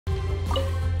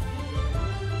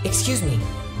Excuse me,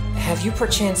 have you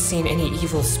perchance seen any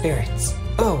evil spirits?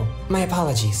 Oh, my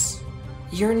apologies.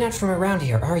 You're not from around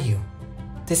here, are you?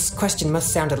 This question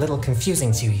must sound a little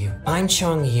confusing to you. I'm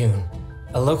Chongyun,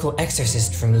 a local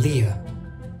exorcist from Liyue.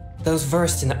 Those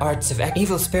versed in the arts of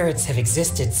evil spirits have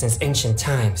existed since ancient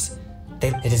times.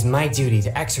 It is my duty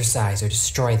to exorcise or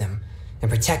destroy them,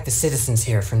 and protect the citizens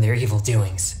here from their evil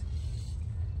doings.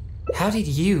 How did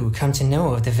you come to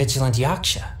know of the vigilant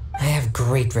Yaksha? I have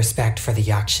great respect for the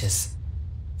Yakshas.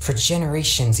 For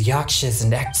generations, Yakshas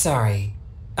and sorry,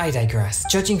 I digress.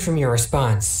 Judging from your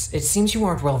response, it seems you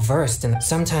aren't well versed in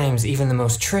sometimes even the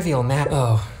most trivial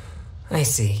Oh, I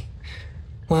see.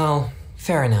 Well,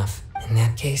 fair enough. In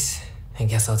that case, I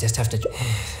guess I'll just have to...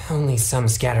 Only some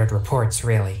scattered reports,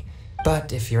 really.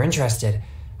 But if you're interested,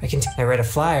 I read a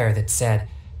flyer that said,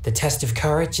 the test of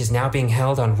courage is now being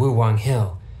held on Wuwang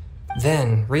Hill.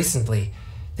 Then, recently,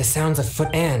 the sounds of foot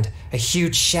and a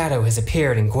huge shadow has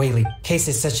appeared in Guili.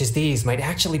 Cases such as these might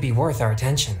actually be worth our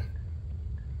attention.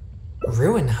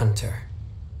 Ruin Hunter.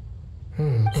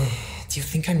 Do you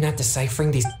think I'm not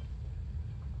deciphering these?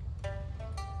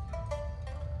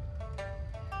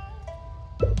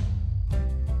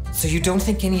 So you don't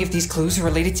think any of these clues are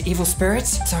related to evil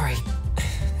spirits? Sorry.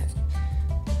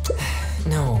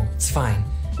 No, it's fine.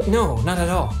 No, not at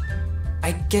all.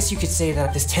 I guess you could say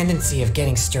that this tendency of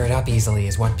getting stirred up easily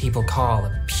is what people call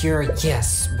a pure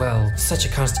yes. Well, such a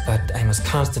constant, but I must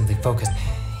constantly focus.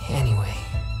 Anyway,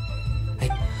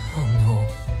 oh no.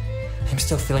 I'm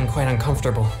still feeling quite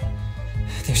uncomfortable.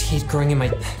 There's heat growing in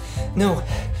my... No.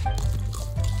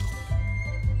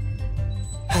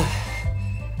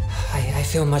 I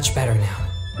feel much better now.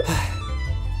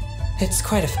 It's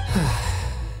quite a...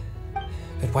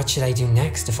 But what should I do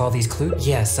next if all these clues...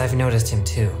 Yes, I've noticed him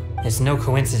too. It's no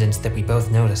coincidence that we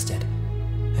both noticed it.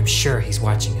 I'm sure he's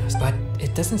watching us, but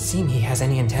it doesn't seem he has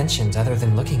any intentions other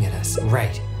than looking at us.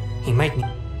 Right. He might...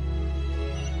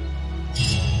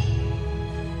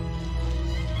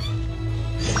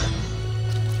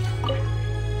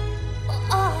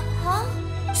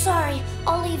 Sorry,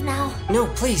 I'll leave now. No,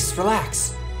 please,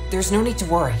 relax. There's no need to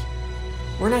worry.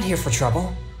 We're not here for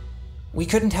trouble. We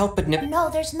couldn't help but No,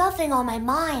 there's nothing on my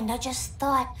mind. I just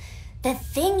thought the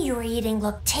thing you were eating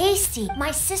looked tasty.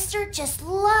 My sister just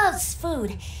loves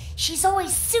food. She's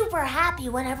always super happy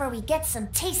whenever we get some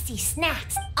tasty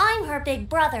snacks. I'm her big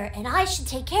brother, and I should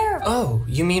take care of her. Oh,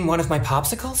 you mean one of my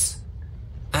popsicles?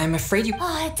 I'm afraid you...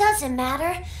 Oh, it doesn't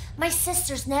matter. My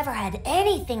sister's never had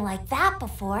anything like that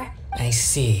before. I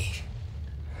see.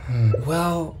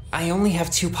 Well, I only have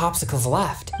 2 popsicles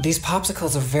left. These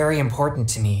popsicles are very important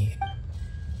to me.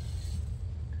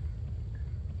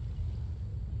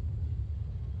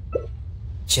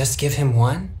 Just give him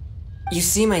one? You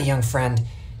see, my young friend,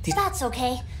 That's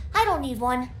okay. I don't need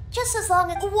one. Just as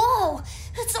long as... Whoa!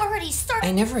 It's already started.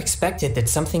 I never expected that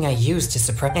something I used to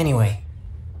suppress... Anyway,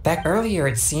 back earlier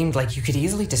it seemed like you could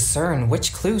easily discern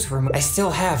which clues were... I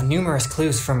still have numerous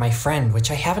clues from my friend,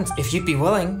 which I haven't... If you'd be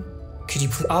willing, could you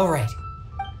please... All right.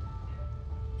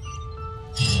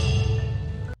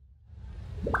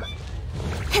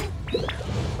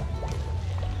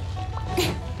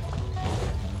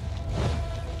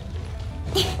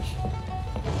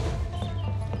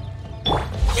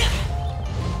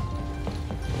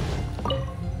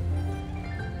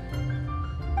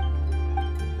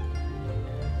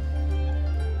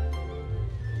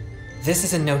 This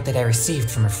is a note that I received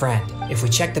from a friend. If we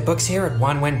check the books here at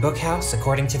Wanwen Bookhouse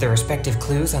according to their respective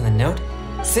clues on the note,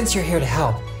 since you're here to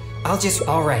help, I'll just...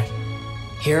 Alright.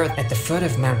 Here at the foot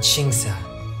of Mount Qingsa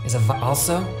is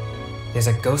also, there's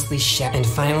a ghostly shadow. And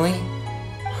finally...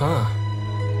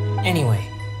 Anyway,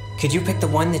 could you pick the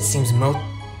one that seems most...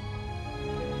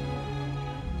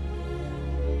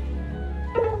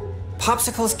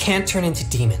 Popsicles can't turn into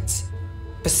demons.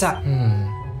 Besides...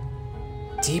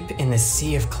 Deep in the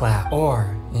Sea of Cloud,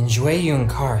 or in Jueyun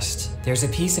Karst, there's a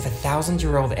piece of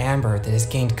 1,000-year-old amber that has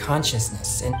gained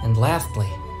consciousness, and lastly,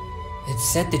 it's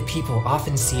said that people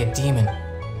often see a demon.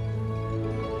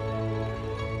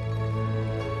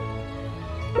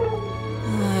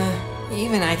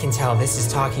 Even I can tell this is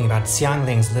talking about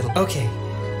Xiangling's little... Okay,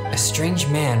 a strange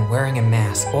man wearing a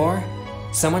mask, or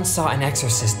someone saw an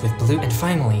exorcist with blue, and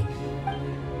finally...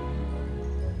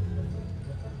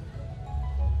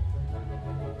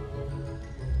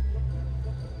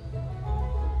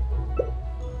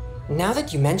 Now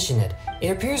that you mention it, it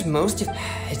appears most of...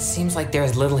 It seems like there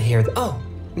is little here... Oh,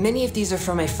 many of these are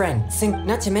from my friend.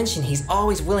 Not to mention he's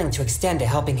always willing to extend a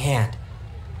helping hand.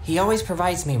 He always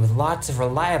provides me with lots of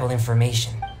reliable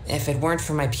information. If it weren't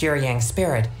for my pure yang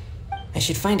spirit, I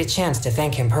should find a chance to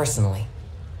thank him personally.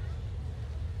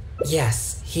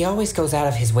 Yes, he always goes out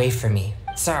of his way for me.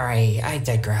 Sorry, I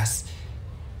digress.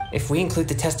 If we include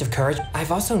the test of courage,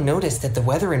 I've also noticed that the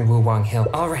weather in Wuwang Hill...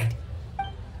 Alright.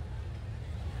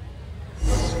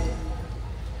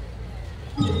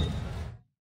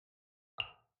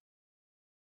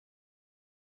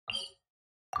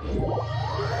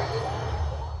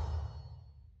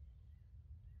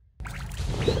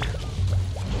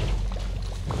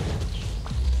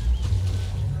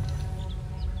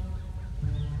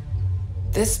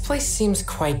 This place seems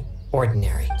quite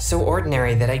ordinary. So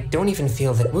ordinary that I don't even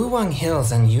feel that Wuwang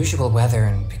Hill's unusual weather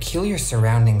and peculiar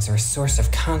surroundings are a source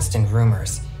of constant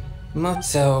rumors.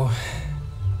 So,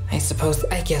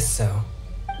 I guess so.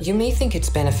 You may think it's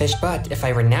beneficial, but if I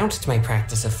renounced my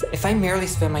practice if I merely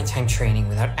spend my time training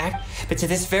without but to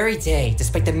this very day,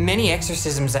 despite the many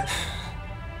exorcisms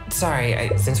Sorry,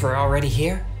 since we're already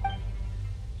here?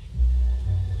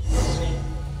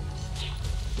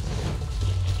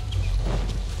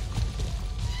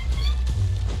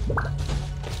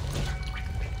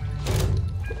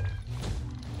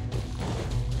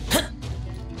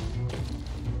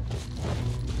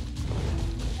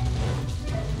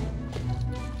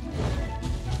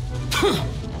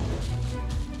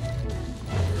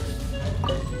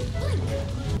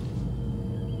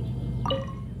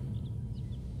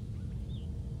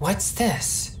 What's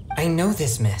this? I know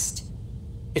this mist.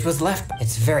 It was left.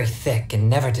 It's very thick and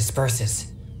never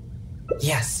disperses.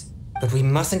 Yes, but we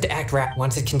mustn't act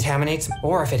once it contaminates,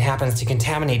 or if it happens to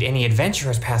contaminate any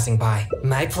adventurers passing by.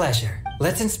 My pleasure.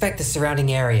 Let's inspect the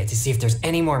surrounding area to see if there's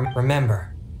any more.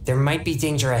 Remember, there might be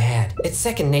danger ahead. It's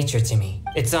second nature to me.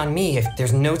 It's on me if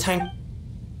there's no time.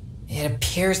 It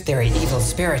appears there are evil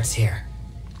spirits here,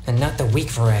 and not the weak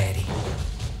variety.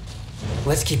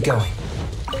 Let's keep going.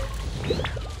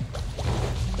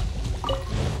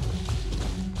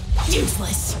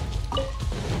 Useless.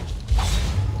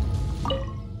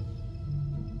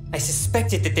 I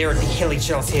suspected that there would be hilly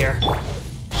chills here.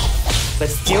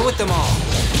 Let's deal with them all.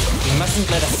 We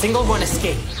mustn't let a single one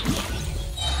escape.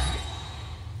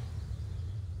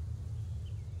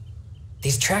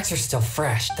 These tracks are still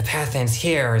fresh. The path ends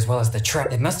here as well as the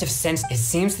track. It must have sensed. It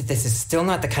seems that this is still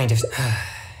not the kind of...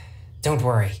 Don't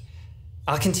worry.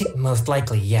 I'll continue. Most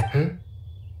likely, yeah.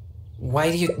 Why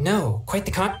do you... No, quite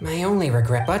the my only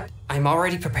regret, but I'm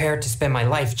already prepared to spend my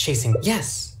life chasing...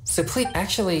 Yes, so please...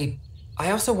 Actually, I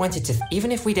also wanted to...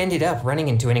 Even if we'd ended up running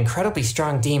into an incredibly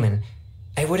strong demon,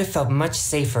 I would have felt much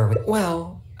safer with...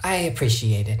 Well, I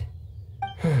appreciate it.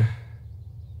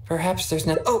 Perhaps there's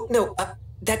not... Oh, no,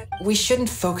 that... We shouldn't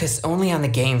focus only on the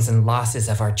gains and losses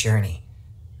of our journey.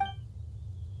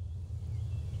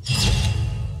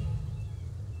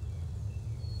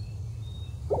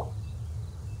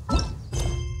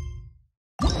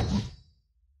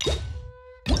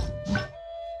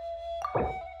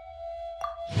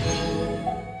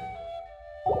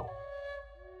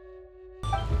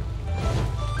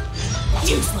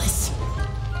 Useless.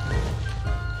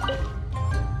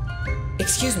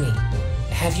 Excuse me,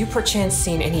 have you perchance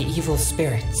seen any evil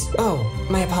spirits? Oh,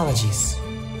 my apologies.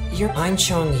 I'm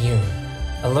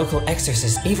Chongyun, a local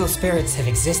exorcist. Evil spirits have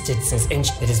existed since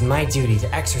ancient. It is my duty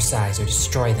to exorcise or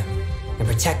destroy them, and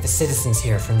protect the citizens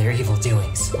here from their evil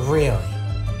doings. Really?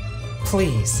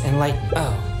 Please, enlighten.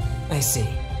 Oh, I see.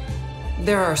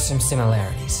 There are some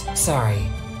similarities. Sorry.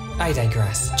 I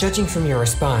digress. Judging from your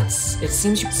response, it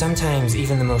seems sometimes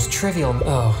even the most trivial...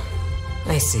 Oh,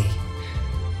 I see.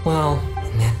 Well,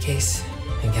 in that case,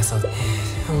 I guess I'll...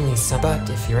 Only some... But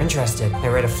if you're interested, I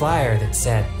read a flyer that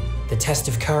said, the test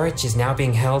of courage is now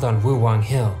being held on Wuwang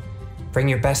Hill. Bring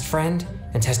your best friend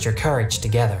and test your courage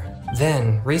together.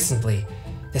 Then, recently,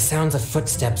 the sounds of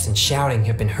footsteps and shouting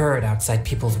have been heard outside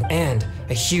people's... And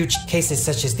a huge... Cases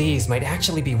such as these might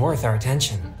actually be worth our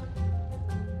attention.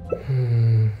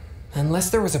 Unless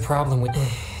there was a problem with...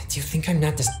 Do you think I'm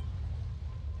not just...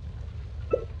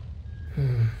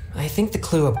 I think the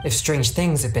clue of if strange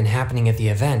things have been happening at the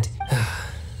event.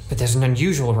 But there's an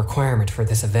unusual requirement for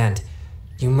this event.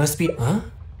 You must be... Huh?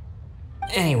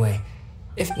 Anyway,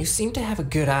 if you seem to have a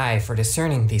good eye for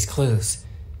discerning these clues.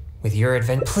 With your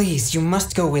advent... Please, you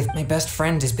must go with... My best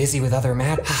friend is busy with other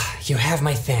matters. You have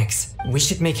my thanks. We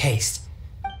should make haste.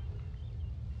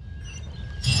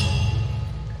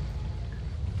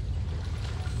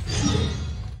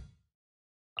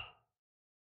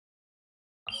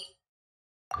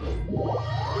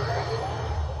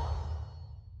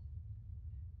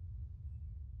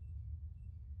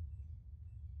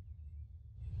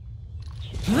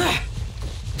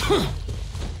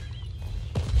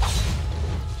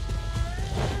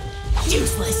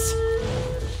 Useless.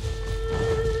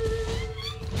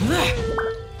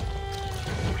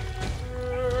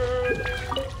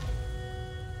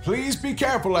 Please be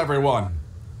careful, everyone.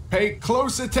 Pay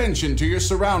close attention to your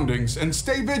surroundings and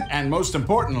stay vigilant. And most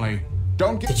importantly,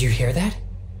 don't get... Did you hear that?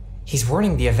 He's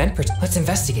warning the event Let's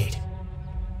investigate.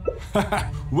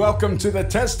 Welcome to the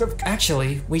test of...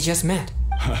 Actually, we just met.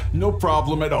 No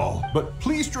problem at all. But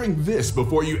please drink this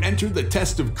before you enter the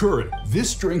test of courage.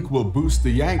 This drink will boost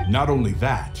the yang. Not only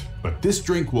that, but this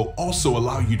drink will also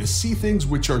allow you to see things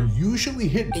which are usually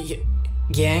hidden.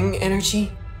 Yang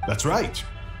energy? That's right.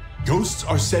 Ghosts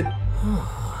are said...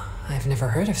 Oh, I've never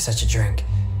heard of such a drink.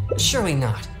 Surely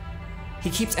not.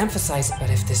 He keeps emphasizing, but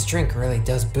if this drink really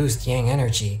does boost yang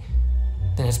energy,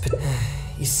 then it's...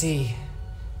 You see,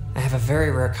 I have a very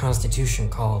rare constitution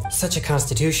called... Such a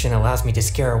constitution allows me to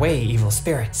scare away evil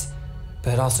spirits,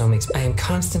 but it also makes... I am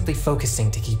constantly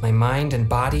focusing to keep my mind and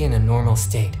body in a normal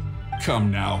state. Come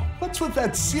now, what's with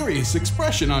that serious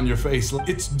expression on your face?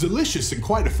 It's delicious and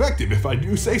quite effective if I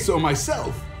do say so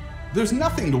myself. There's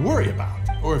nothing to worry about.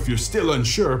 Or if you're still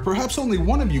unsure, perhaps only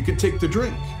one of you can take the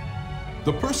drink.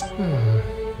 The person...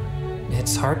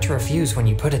 It's hard to refuse when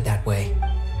you put it that way.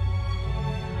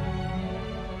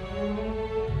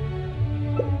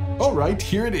 All right,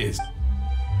 here it is.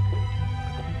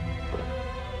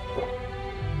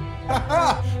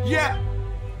 Haha, yeah!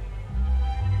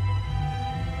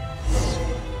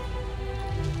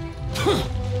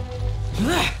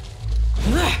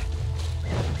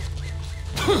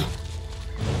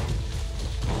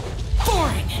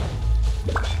 Boring.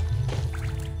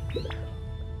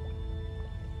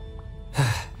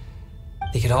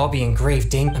 They could all be in grave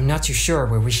danger. I'm not too sure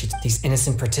where we should... These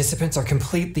innocent participants are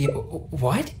completely...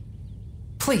 What?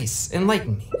 Please,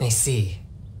 enlighten me. I see.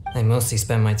 I mostly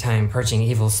spend my time purging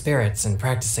evil spirits and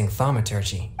practicing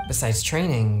thaumaturgy. Besides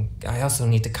training, I also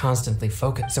need to constantly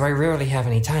focus, so I rarely have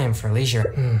any time for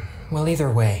leisure. Well,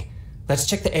 either way, let's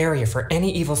check the area for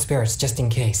any evil spirits just in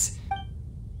case.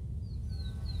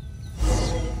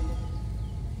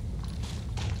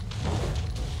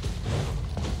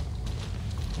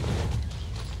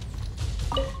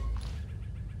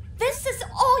 This is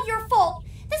all your fault.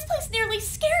 This place nearly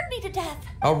scared me to death.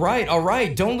 All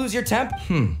right, don't lose your temper.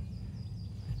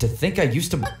 To think I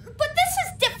used to... But this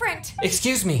is different.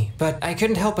 Excuse me, but I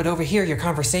couldn't help but overhear your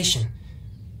conversation.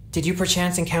 Did you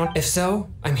perchance encounter... If so,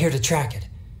 I'm here to track it.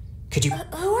 Could you...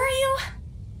 Who are you?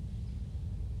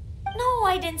 No,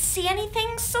 I didn't see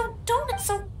anything, so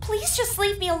please just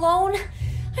leave me alone.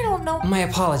 I don't know. My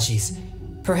apologies.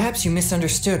 Perhaps you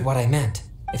misunderstood what I meant.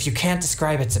 If you can't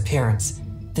describe its appearance,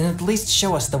 then at least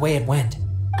show us the way it went.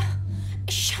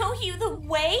 Show you the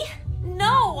way?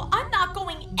 No, I'm not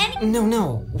going any...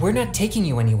 No, we're not taking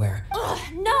you anywhere. Ugh,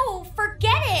 no,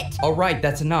 forget it. All right,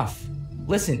 that's enough.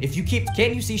 Listen, if you keep...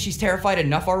 Can't you see she's terrified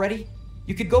enough already?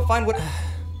 You could go find what...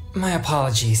 My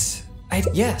apologies.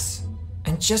 Yes.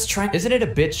 I'm just trying... Isn't it a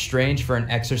bit strange for an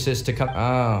exorcist to come...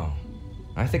 Oh,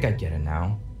 I think I get it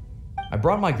now. I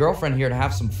brought my girlfriend here to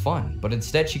have some fun, but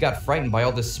instead she got frightened by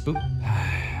all this spook...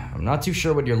 I'm not too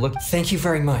sure what you're looking... Thank you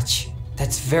very much.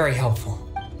 That's very helpful.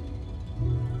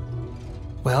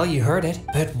 Well, you heard it,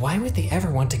 but why would they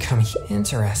ever want to come here?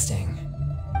 Interesting.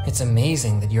 It's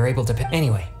amazing that you're able to...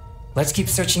 Anyway, let's keep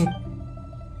searching...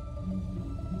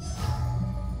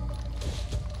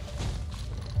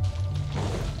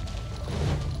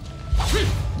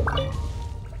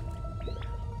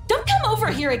 Don't come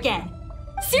over here again!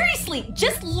 Seriously,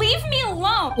 just leave me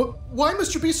alone! Why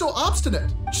must you be so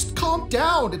obstinate? Just calm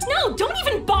down. No, don't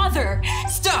even bother!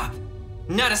 Stop!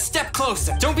 Not a step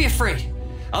closer. Don't be afraid.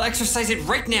 I'll exercise it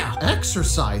right now.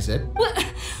 Exercise it? What?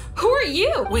 Who are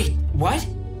you? Wait, what?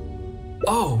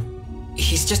 Oh,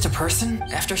 he's just a person?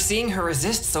 After seeing her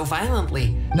resist so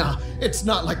violently. Nah, it's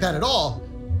not like that at all.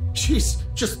 She's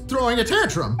just throwing a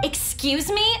tantrum.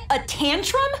 Excuse me? A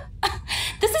tantrum?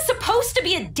 This is supposed to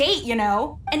be a date, you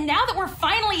know? And now that we're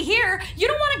finally here, you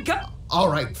don't want to go... All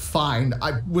right, fine.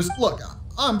 Look,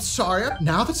 I'm sorry.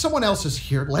 Now that someone else is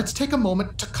here, let's take a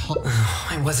moment to calm...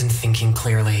 I wasn't thinking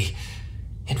clearly.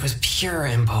 It was pure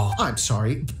impulse. I'm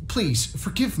sorry. Please,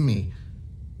 forgive me.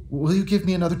 Will you give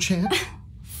me another chance?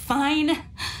 Fine.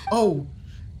 Oh,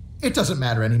 it doesn't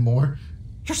matter anymore.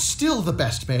 You're still the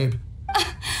best, babe.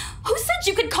 Who said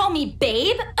you could call me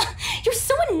babe? You're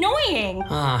so annoying.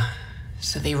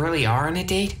 So they really are on a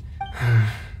date?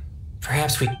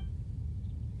 Perhaps we...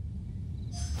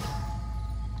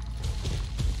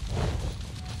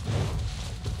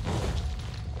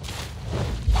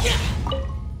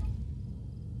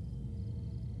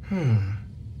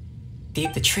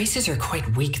 The traces are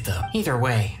quite weak, though. Either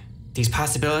way, these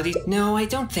possibilities... No, I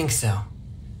don't think so.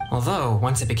 Although,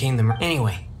 once it became the...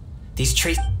 Anyway, these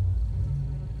traces...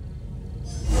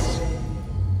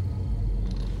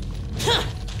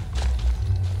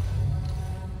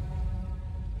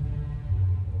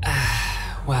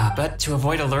 Well, but to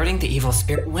avoid alerting the evil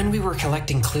spirit when we were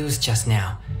collecting clues just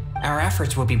now, our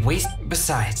efforts will be wasted.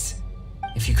 Besides,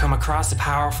 if you come across a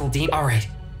powerful demon... Alright.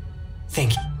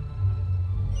 Thank you.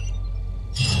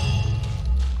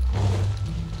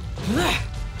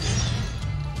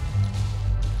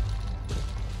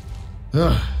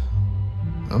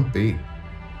 I'm beat.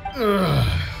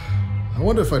 I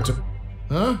wonder if I took...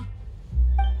 Huh?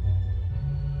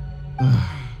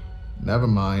 Never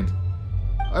mind.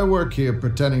 I work here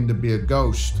pretending to be a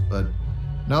ghost, but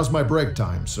now's my break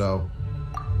time, so...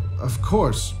 Of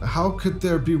course, how could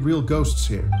there be real ghosts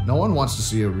here? No one wants to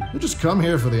see they just come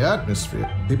here for the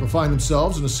atmosphere. People find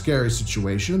themselves in a scary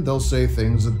situation, they'll say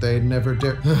things that they'd never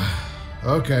dare...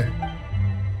 Okay.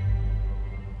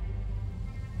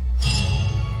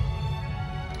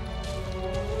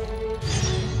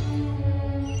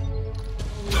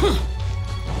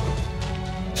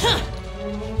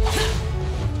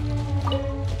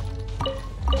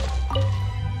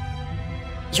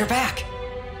 You're back!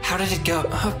 How did it go?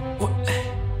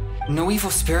 No evil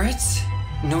spirits?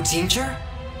 No danger?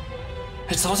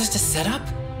 It's all just a setup?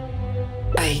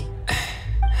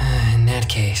 In that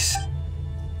case...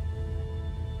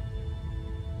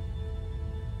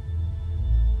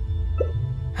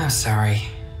 I'm sorry.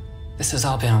 This has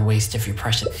all been a waste of your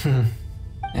precious...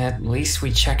 At least we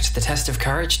checked the test of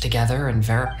courage together and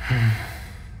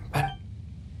But...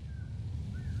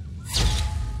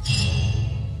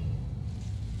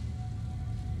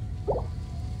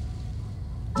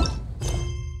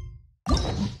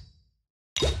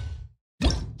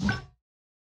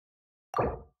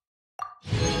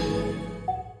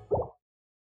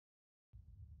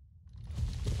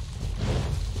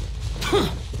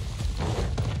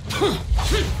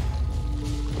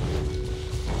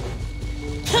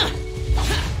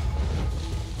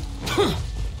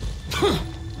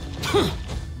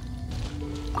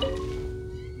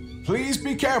 Please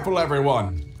be careful,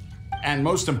 everyone. And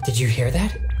most Did you hear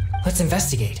that? Let's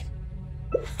investigate.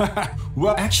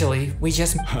 Well, Actually, we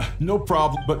just... no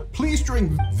problem. But please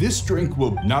drink. This drink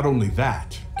will not only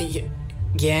that.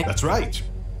 Yeah? That's right.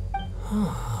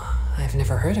 I've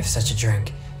never heard of such a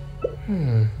drink.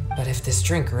 But if this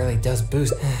drink really does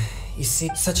boost... You see,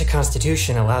 such a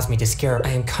constitution allows me to scare... I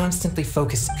am constantly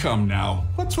focused... Come now.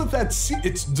 What's with that?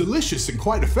 It's delicious and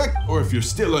quite effective. Or if you're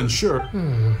still unsure...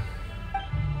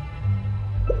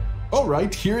 All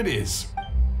right, here it is.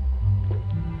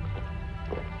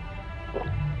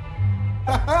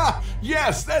 Haha!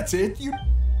 Yes, that's it.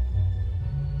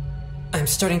 I'm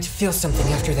starting to feel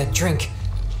something after that drink.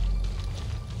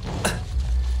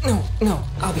 No,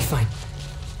 I'll be fine.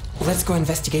 Let's go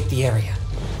investigate the area.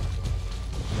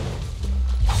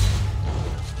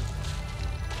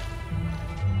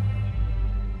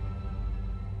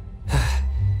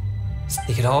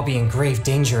 They could all be in grave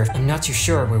danger. I'm not too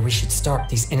sure where we should start.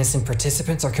 These innocent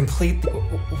participants are completely...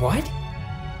 What?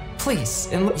 Please,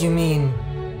 you mean...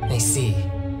 I see.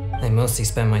 I mostly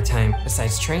spend my time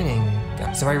besides training,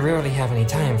 so I rarely have any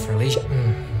time for leisure.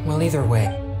 Well, either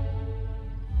way.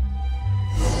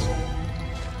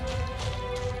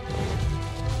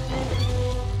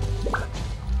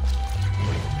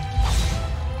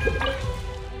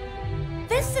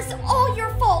 This is all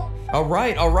your fault. All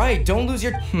right, don't lose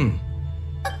your...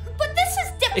 But this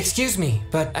is different. Excuse me,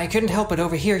 but I couldn't help but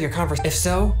overhear your conversation. If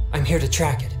so, I'm here to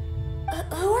track it.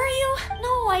 Who are you?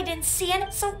 No, I didn't see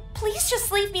it, so please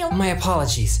just leave me alone. My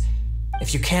apologies.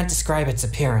 If you can't describe its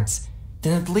appearance,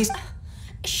 then at least...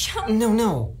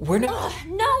 No, we're not...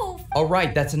 No. All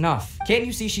right, that's enough. Can't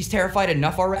you see she's terrified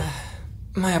enough already?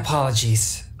 My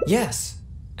apologies. Yes,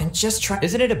 I'm just trying...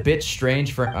 Isn't it a bit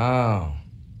strange for... Oh.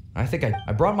 I think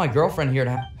I brought my girlfriend here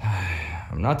to...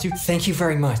 I'm not too... Thank you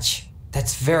very much.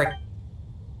 That's very...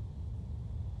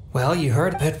 Well, you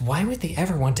heard, but why would they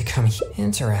ever want to come here?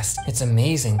 Interesting. It's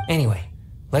amazing. Anyway,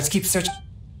 let's keep searching.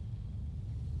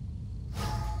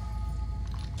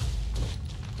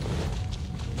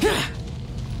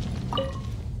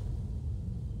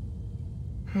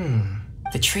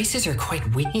 The traces are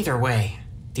quite weak either way.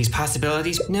 These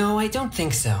possibilities... No, I don't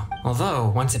think so. Although,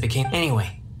 once it became...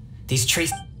 Anyway, these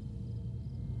traces...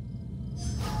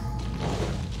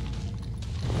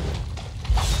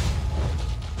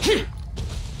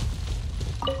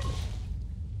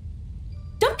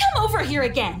 Don't come over here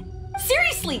again.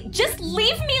 Seriously, just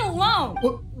leave me alone.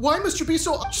 Why, Mr. B,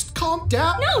 so... Just calm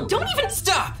down. No, don't even...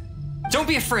 Stop! Don't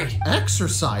be afraid.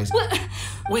 Exercise.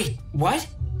 Wait, what?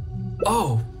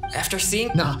 Oh, after seeing...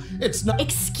 Nah, it's not...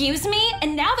 Excuse me?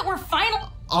 And now that we're finally...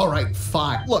 All right,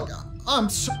 fine. Look,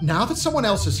 now that someone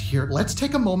else is here, let's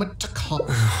take a moment to calm...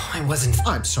 I wasn't...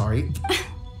 I'm sorry.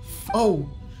 Oh.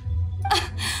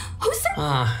 Who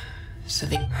said... So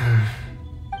they...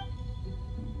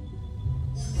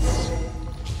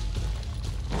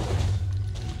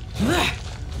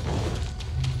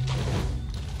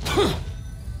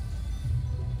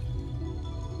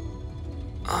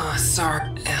 Sorry.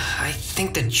 I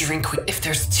think the drink would... If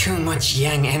there's too much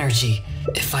yang energy,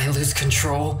 if I lose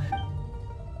control...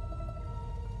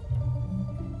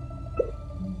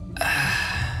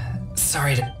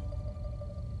 Sorry to...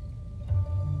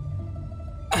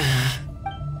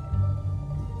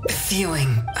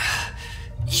 Feeling...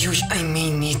 I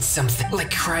may need something like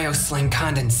Cryo Slime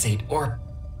condensate, or...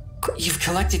 You've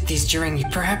collected these during...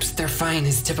 Perhaps they're fine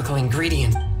as typical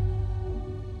ingredients.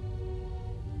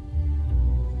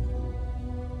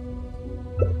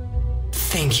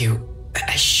 Thank you.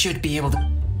 I should be able to...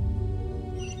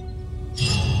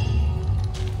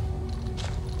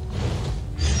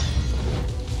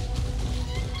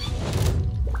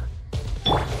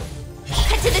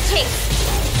 Cut to the chase.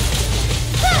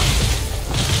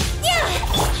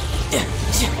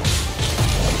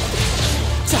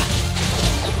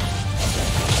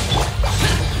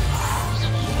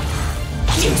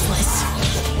 Useless.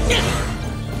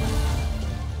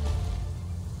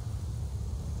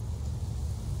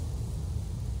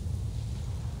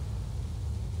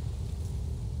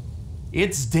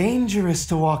 It's dangerous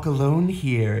to walk alone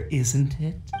here, isn't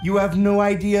it? You have no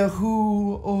idea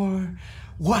who or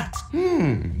what.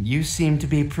 You seem to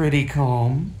be pretty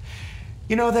calm.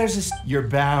 You know, you're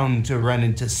bound to run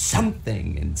into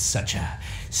something in such a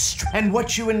and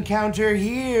what you encounter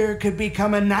here could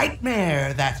become a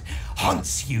nightmare that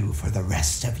haunts you for the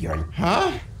rest of your...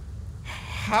 Huh?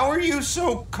 How are you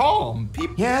so calm?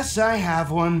 Yes, I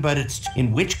have one, but it's...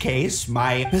 In which case,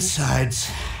 Besides,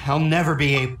 I'll never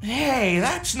be a... Hey,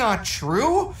 that's not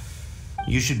true.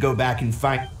 You should go back and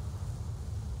find...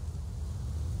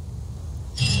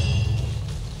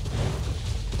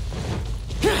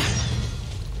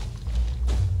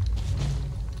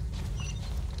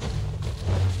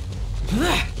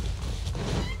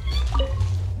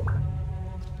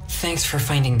 Thanks for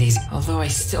finding these, although I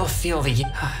still feel the...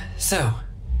 So...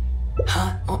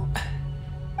 Huh? Oh,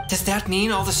 does that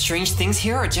mean all the strange things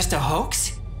here are just a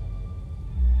hoax?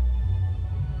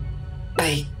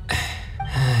 In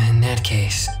that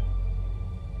case...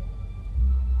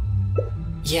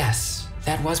 Yes,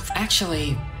 that was...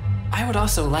 Actually, I would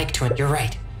also like to... You're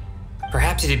right.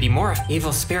 Perhaps it'd be more if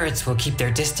evil spirits will keep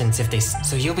their distance if they...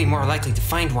 So you'll be more likely to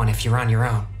find one if you're on your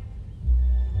own.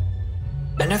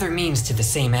 Another means to the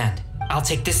same end. I'll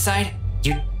take this side,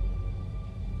 you...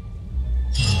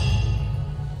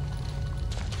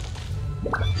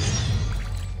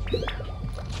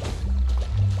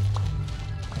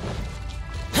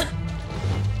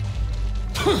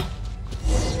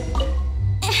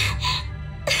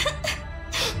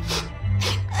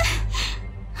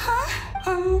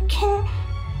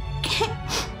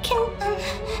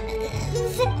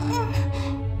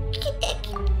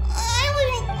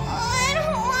 I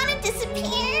don't want to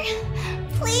disappear.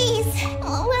 Please.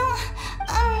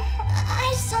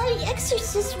 I saw the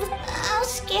exorcist. I'll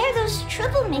scare those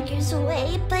troublemakers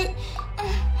away, but...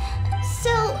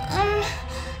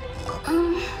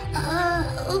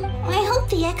 I hope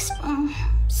the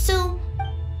so...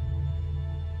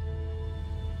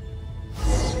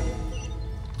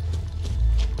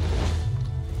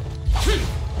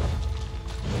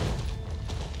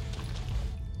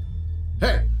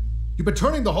 Hey, you've been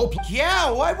turning the whole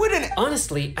Yeah, why wouldn't it?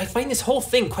 Honestly, I find this whole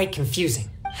thing quite confusing.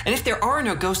 And if there are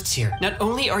no ghosts here, not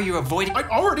only are you avoiding... I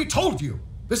already told you!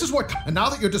 This is what... And now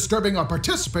that you're disturbing our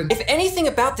participants... If anything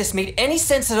about this made any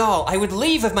sense at all, I would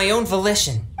leave of my own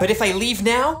volition. But if I leave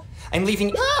now, I'm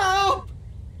leaving... Help!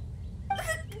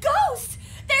 Ghost!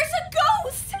 There's a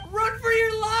ghost! Run for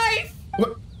your life!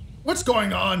 What's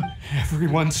going on?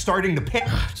 Everyone's starting to pick.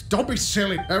 Don't be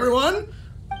silly. Everyone?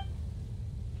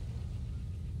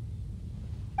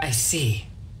 I see.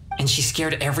 And she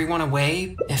scared everyone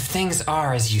away? If things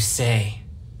are as you say,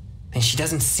 then she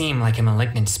doesn't seem like a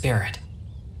malignant spirit.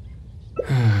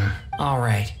 All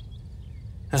right.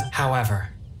 However,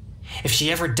 if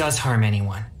she ever does harm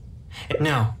anyone...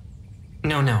 No.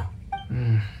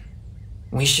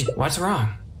 We should... What's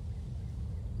wrong?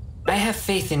 I have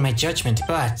faith in my judgment,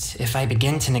 but if I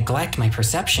begin to neglect my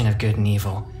perception of good and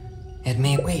evil, it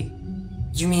may... Wait,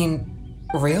 you mean...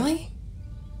 Really?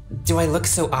 Do I look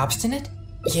so obstinate?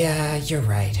 Yeah, you're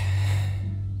right.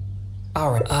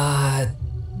 Alright,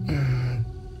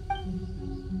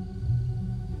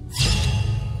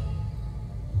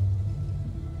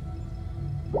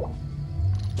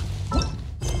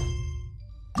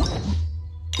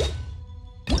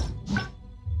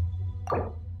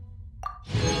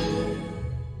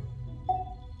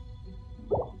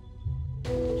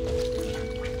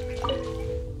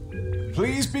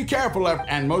 be careful,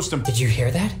 and most Did you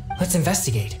hear that? Let's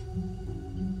investigate.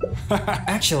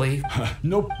 Actually...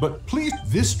 Nope, but please,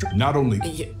 this drink... Not only...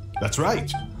 That's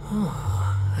right.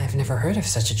 I've never heard of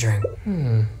such a drink.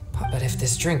 But if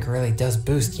this drink really does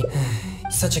boost...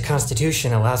 Such a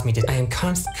constitution allows me to... I am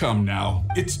Come now.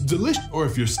 It's delicious. Or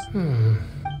if you're...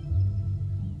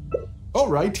 All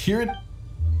right, here it...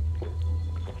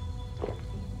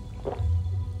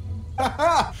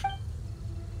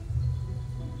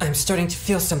 I'm starting to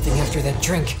feel something after that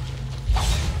drink.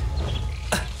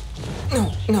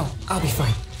 No, I'll be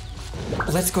fine.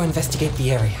 Let's go investigate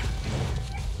the area.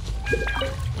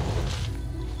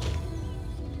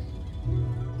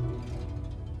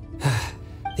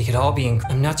 They could all be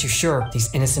I'm not too sure. These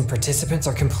innocent participants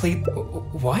are complete...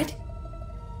 What?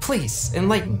 Please,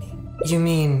 enlighten me. You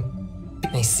mean...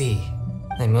 I see.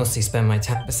 I mostly spend my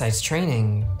time besides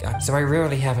training, so I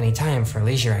rarely have any time for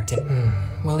leisure activity.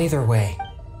 Well, either way.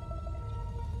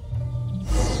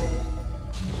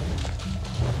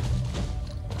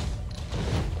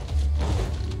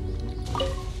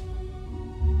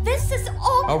 This is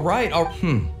all... All right,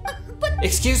 But...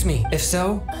 Excuse me, if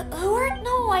so... who are...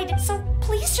 No, I did... So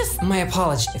please just... My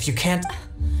apology, if you can't...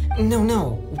 No.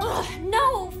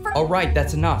 No, for... All right,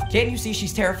 that's enough. Can't you see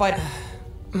she's terrified?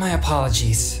 My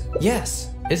apologies. Yes.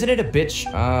 Isn't it a bitch?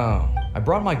 Oh, I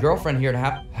brought my girlfriend here to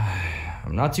have...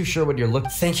 I'm not too sure what you're looking...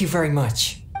 Thank you very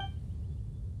much.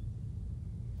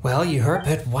 Well, you heard,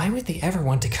 but why would they ever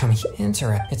want to come here?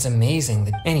 It's amazing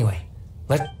that... Anyway,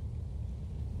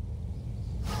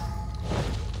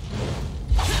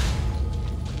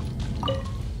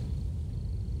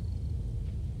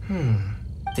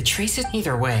 The traces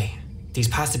either way. These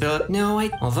possibilities... No,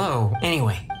 Although,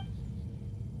 anyway...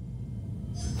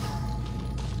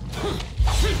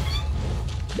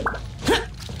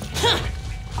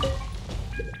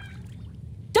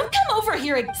 Don't come over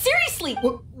here. Seriously.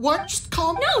 What? Just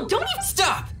calm... No, don't even...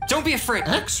 Stop! Don't be afraid.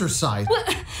 Exercise.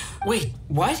 Wait,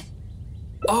 what?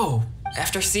 Oh,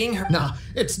 after seeing her... Nah,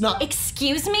 it's not...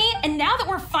 Excuse me? And now that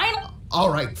we're finally... All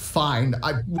right, fine.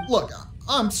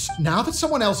 Now that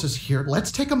someone else is here,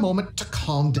 let's take a moment to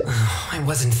calm down. I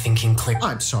wasn't thinking clear.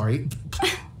 I'm sorry.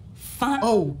 Fun.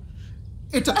 Oh,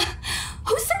 it's a...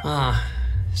 Who said...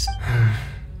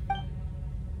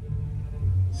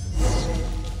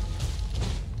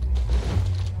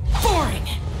 Boring!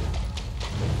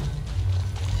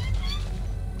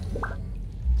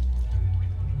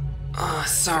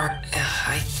 Sorry.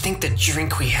 I think the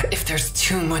drink we had... If there's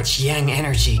too much yang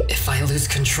energy, if I lose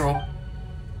control...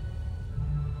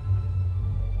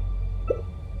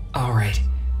 All right.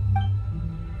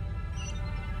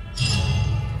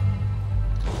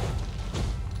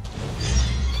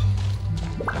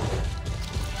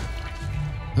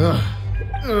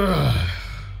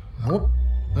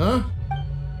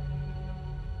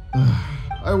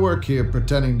 I work here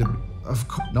pretending to be... Of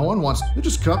course, no one wants... They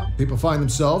just come. People find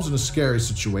themselves in a scary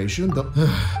situation.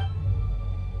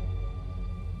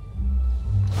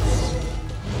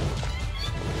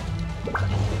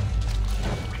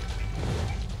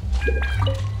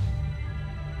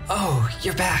 Oh,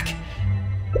 you're back.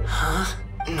 Huh?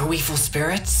 No evil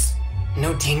spirits?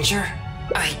 No danger?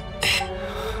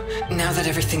 Now that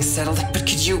everything's settled, but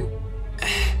could you...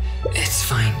 It's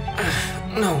fine.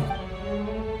 No.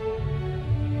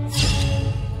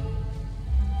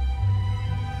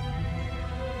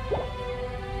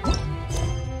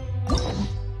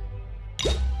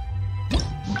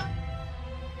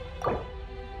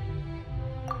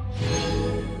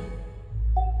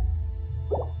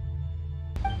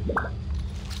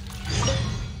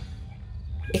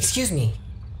 Excuse me.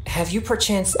 Have you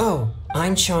perchance... Oh,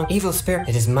 I'm Evil Spirit.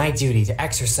 It is my duty to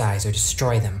exorcise or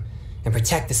destroy them and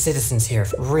protect the citizens here.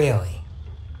 Really?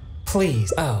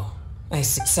 Please. Oh, I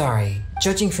see. Sorry.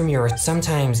 Judging from your...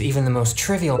 Sometimes even the most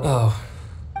trivial... Oh,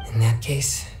 in that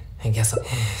case, I guess I'll...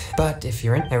 But if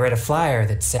you're in... I read a flyer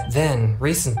that said... Then,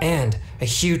 recent... And a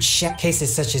huge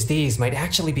cases such as these might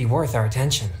actually be worth our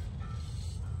attention.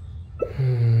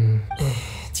 Do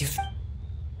you...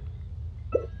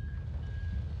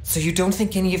 So you don't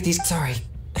think any of these... Sorry.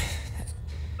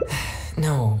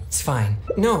 No, it's fine.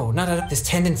 No, not out of this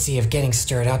tendency of getting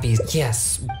stirred up easy.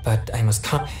 Yes, but I must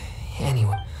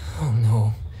Anyway. Oh,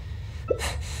 no.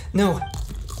 No.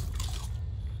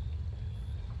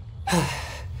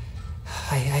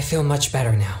 I feel much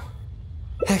better now.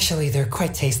 Actually, they're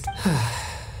quite tasty.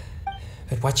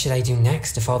 But what should I do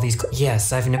next if all these...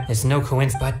 Yes, it's no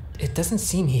coincidence, but it doesn't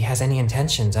seem he has any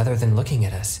intentions other than looking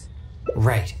at us.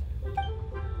 Right.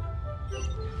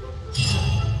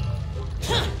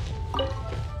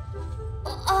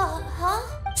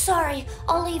 Sorry,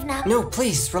 I'll leave now. No,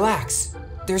 please, relax.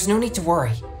 There's no need to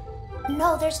worry.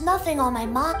 No, there's nothing on my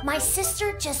mind. My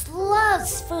sister just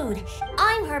loves food.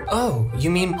 I'm her... Oh, you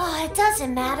mean... Oh, it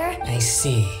doesn't matter. I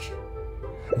see.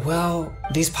 Well,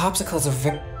 these popsicles are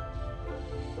very...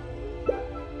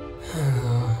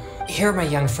 Here, my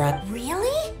young friend.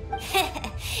 Really?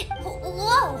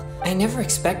 Whoa! I never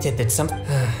expected that some...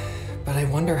 But I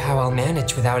wonder how I'll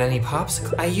manage without any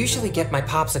popsicles. I usually get my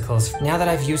popsicles now that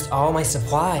I've used all my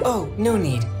supply. Oh, no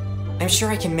need. I'm sure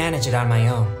I can manage it on my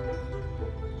own.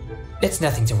 It's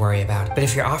nothing to worry about, but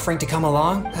if you're offering to come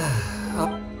along,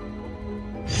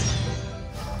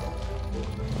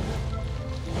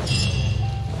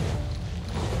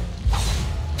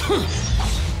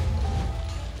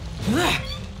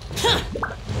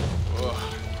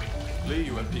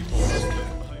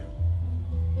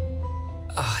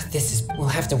 this is... We'll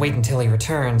have to wait until he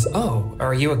returns. Oh,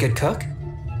 are you a good cook?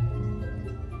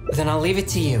 Then I'll leave it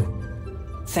to you.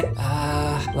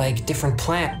 Like different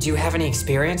plant. Do you have any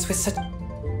experience with such...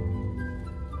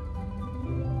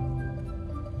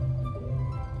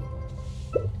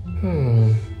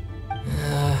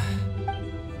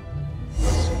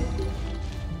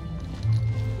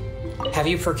 Have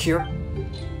you procured...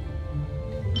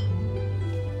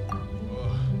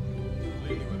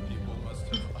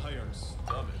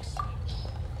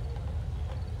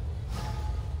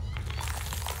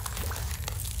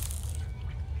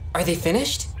 Are they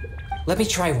finished? Let me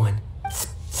try one.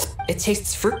 It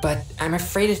tastes fruit, but I'm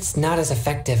afraid it's not as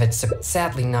effective at...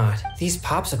 Sadly not. These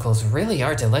popsicles really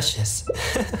are delicious.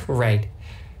 Right.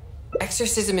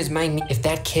 Exorcism is my... If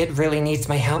that kid really needs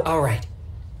my help, all right.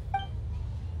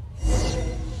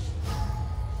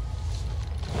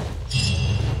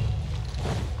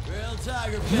 Real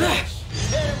tiger fish.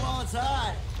 Hit him while it's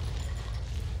hot.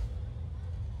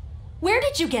 Where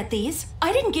did you get these?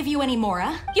 I didn't give you any more.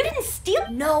 You didn't steal.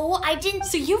 No, I didn't.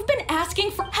 So you've been asking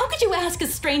for... How could you ask a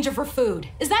stranger for food?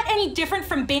 Is that any different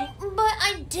from being... But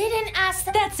I didn't ask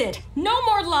them. That's it. No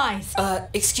more lies.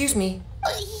 Excuse me.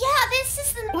 Yeah, this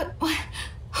isn't... What?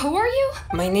 Who are you?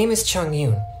 My name is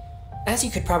Chongyun. As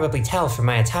you could probably tell from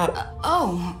my attire...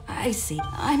 Oh, I see.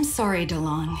 I'm sorry,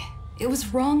 DeLong. It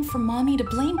was wrong for Mommy to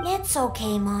blame... It's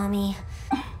okay, Mommy.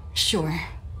 Sure.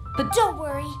 But don't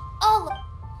worry.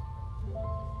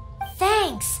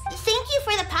 Thanks. Thank you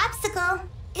for the popsicle.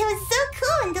 It was so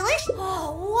cool and delicious.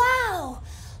 Oh, wow.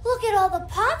 Look at all the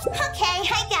pops. Okay,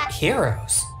 I got...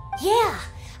 Heroes? Yeah,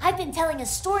 I've been telling a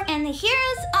story. And the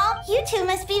heroes, you two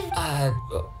must be...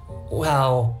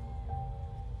 Well...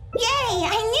 Yay,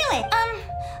 I knew it.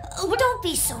 Don't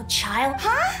be so child.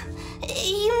 Huh?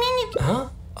 You mean you... Huh?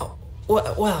 Oh,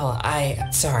 well,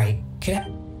 sorry. Could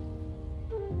I...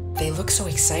 They look so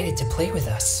excited to play with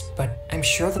us, but I'm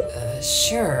sure that...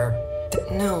 Sure...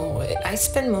 No, I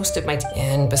spend most of my time,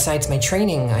 and besides my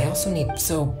training, I also need...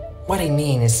 So, what I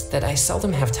mean is that I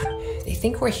seldom have time. They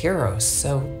think we're heroes,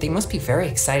 so they must be very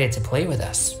excited to play with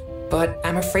us. But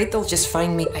I'm afraid they'll just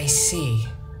find me... I see.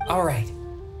 Alright.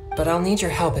 But I'll need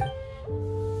your help. Yay,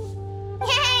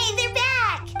 they're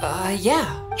back!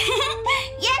 Yeah.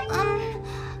 Yep,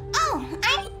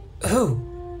 Who?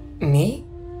 Me?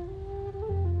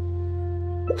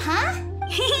 Huh?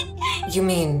 You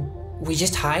mean... We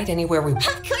just hide anywhere we...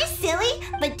 Of course, silly,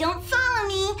 but don't follow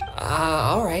me.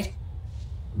 Alright.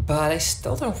 But I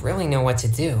still don't really know what to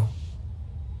do.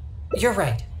 You're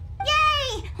right.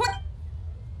 Yay!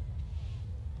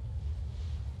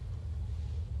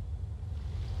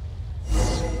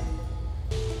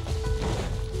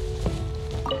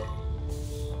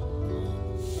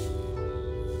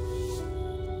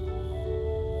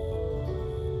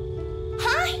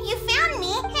 Huh? You found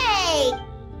me? Hey!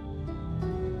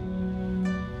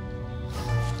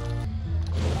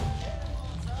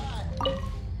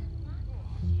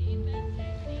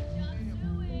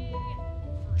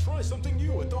 Something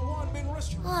new at the Wanmin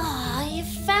restaurant. Ah, you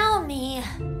found me.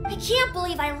 I can't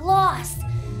believe I lost.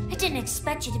 I didn't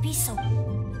expect you to be so...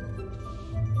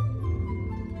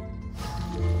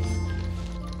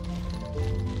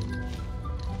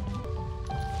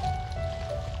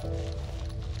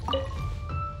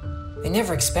 I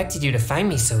never expected you to find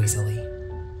me so easily.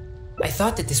 I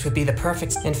thought that this would be the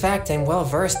perfect... In fact, I'm well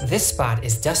versed. This spot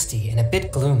is dusty and a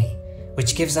bit gloomy,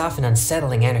 which gives off an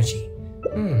unsettling energy.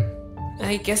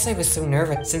 I guess I was so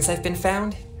nervous since I've been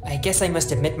found. I guess I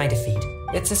must admit my defeat.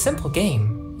 It's a simple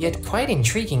game, yet quite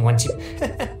intriguing once you...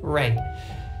 Right.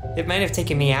 It might have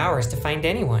taken me hours to find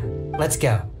anyone. Let's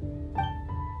go.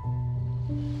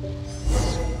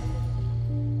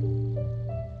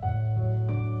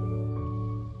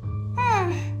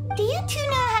 Do you two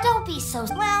know how... Don't be so...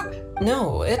 Well...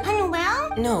 No,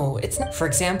 Unwell? No, it's not... For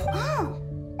example... Oh.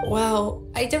 Well,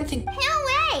 I don't think... No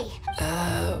way!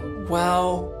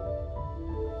 Well...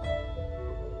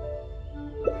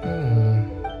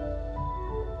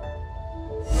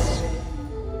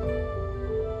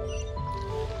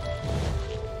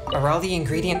 Are all the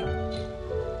ingredients...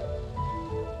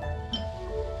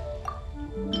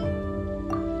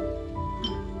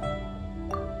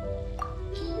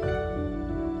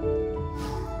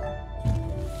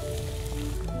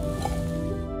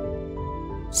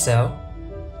 So,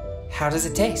 how does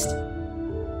it taste?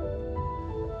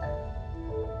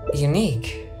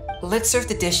 Unique. Let's serve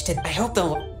the dish to... I hope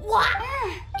they'll... What?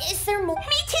 Is there more? Me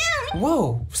too!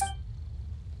 Whoa!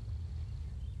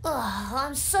 Ugh,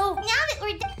 I'm so... Now that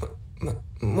we're done.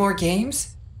 More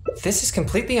games? This is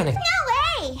completely No way!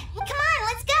 Come on,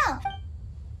 let's go!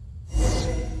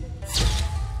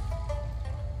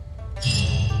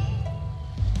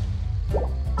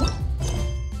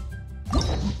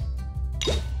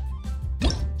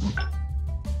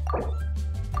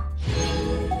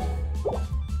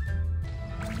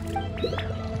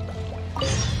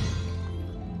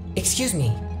 Excuse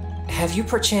me. Have you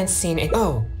perchance seen a...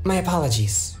 Oh, my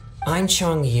apologies. I'm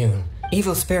Chongyun.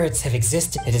 Evil spirits have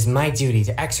existed. It is my duty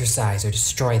to exorcise or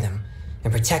destroy them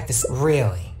and protect this...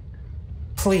 Really?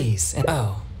 Please. And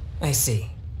oh, I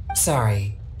see.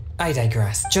 Sorry. I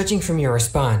digress. Judging from your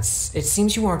response, it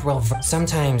seems you aren't well...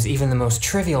 Sometimes even the most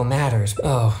trivial matters...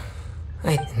 Oh,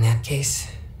 in that case,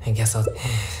 I guess I'll...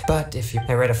 But if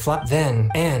I read a flop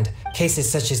then, and cases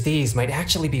such as these might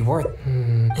actually be worth...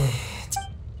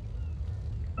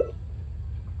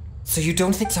 So you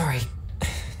don't think... Sorry.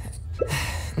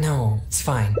 No, it's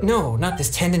fine. No, not this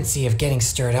tendency of getting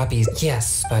stirred up easy.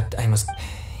 Yes, but I must...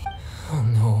 Oh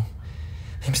no.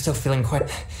 I'm still feeling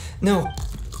quite... No.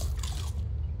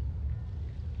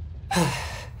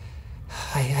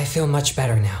 I feel much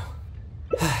better now.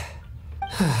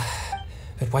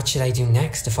 But what should I do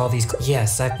next if all these...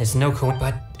 Yes, it's no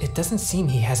but it doesn't seem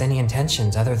he has any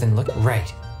intentions other than look...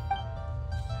 Right.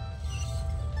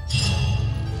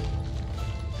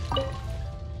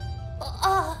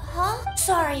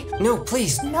 Sorry. No,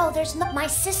 please. No, there's not. My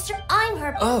sister, I'm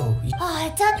her... Oh.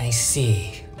 it does... I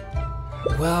see.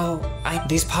 Well,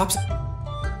 these pops...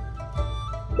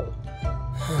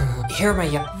 Here are my...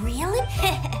 Really?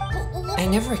 I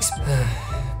never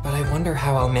but I wonder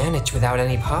how I'll manage without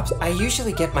any pops. I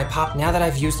usually get my pop now that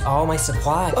I've used all my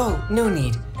supply. Oh, no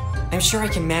need. I'm sure I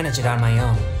can manage it on my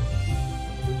own.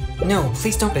 No,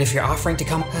 please don't. But if you're offering to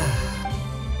come...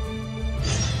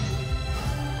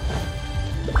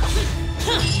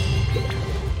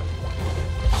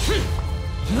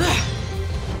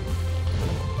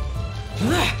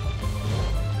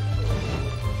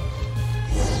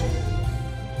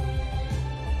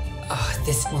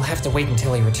 This will have to wait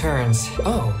until he returns.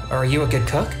 Oh, are you a good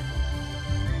cook?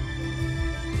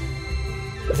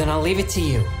 Then I'll leave it to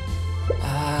you.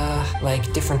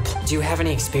 Like different... Do you have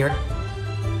any experience?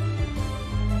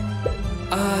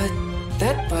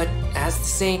 But as the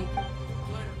saying...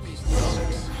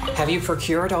 Have you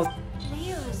procured all...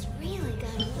 Leo's really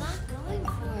got a lot going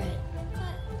for it,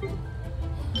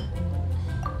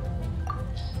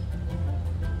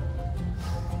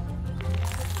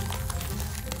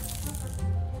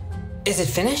 Is it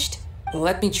finished?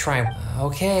 Let me try.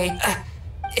 Okay.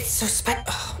 It's so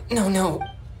oh, no.